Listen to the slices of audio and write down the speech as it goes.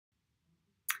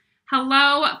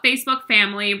Hello, Facebook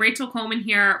family. Rachel Coleman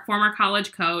here, former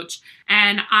college coach,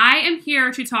 and I am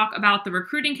here to talk about the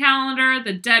recruiting calendar,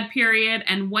 the dead period,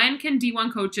 and when can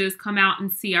D1 coaches come out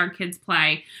and see our kids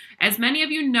play. As many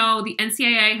of you know, the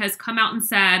NCAA has come out and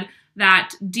said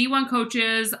that D1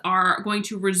 coaches are going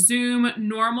to resume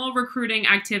normal recruiting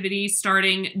activities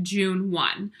starting June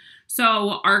 1.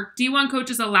 So are D1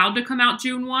 coaches allowed to come out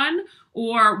June 1,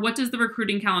 or what does the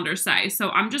recruiting calendar say? So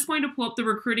I'm just going to pull up the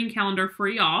recruiting calendar for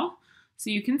y'all so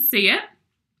you can see it.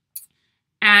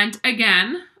 And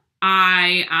again,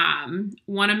 I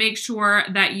want to make sure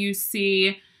that you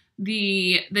see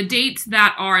the dates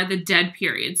that are the dead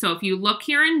period. So if you look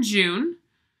here in June,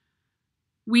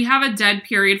 we have a dead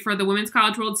period for the Women's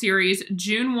College World Series,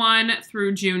 June 1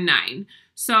 through June 9.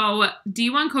 So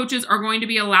D1 coaches are going to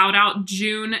be allowed out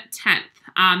June 10th.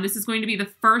 This is going to be the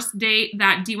first date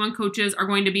that D1 coaches are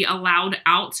going to be allowed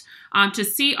out to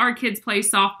see our kids play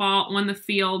softball on the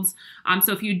fields.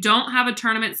 So if you don't have a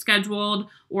tournament scheduled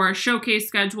or a showcase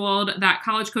scheduled that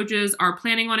college coaches are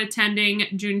planning on attending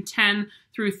June 10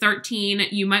 through 13,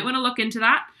 you might want to look into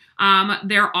that.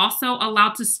 They're also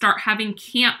allowed to start having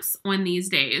camps on these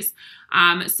days.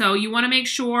 So you want to make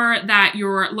sure that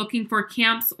you're looking for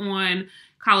camps on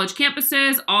college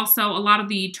campuses. Also, a lot of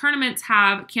the tournaments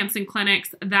have camps and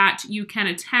clinics that you can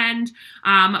attend.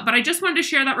 But I just wanted to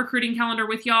share that recruiting calendar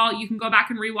with y'all. You can go back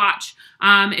and rewatch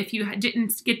if you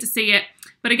didn't get to see it.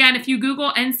 But again, if you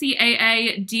Google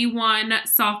NCAA D1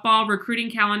 softball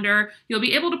recruiting calendar, you'll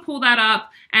be able to pull that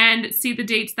up and see the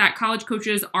dates that college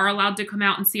coaches are allowed to come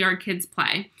out and see our kids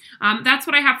play. That's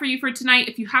what I have for you for tonight.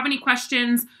 If you have any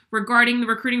questions regarding the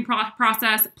recruiting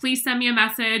process, please send me a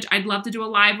message. I'd love to do a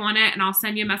live on it, and I'll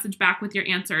send you a message back with your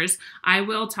answers. I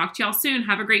will talk to y'all soon.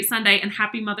 Have a great Sunday, and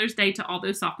happy Mother's Day to all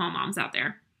those softball moms out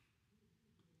there.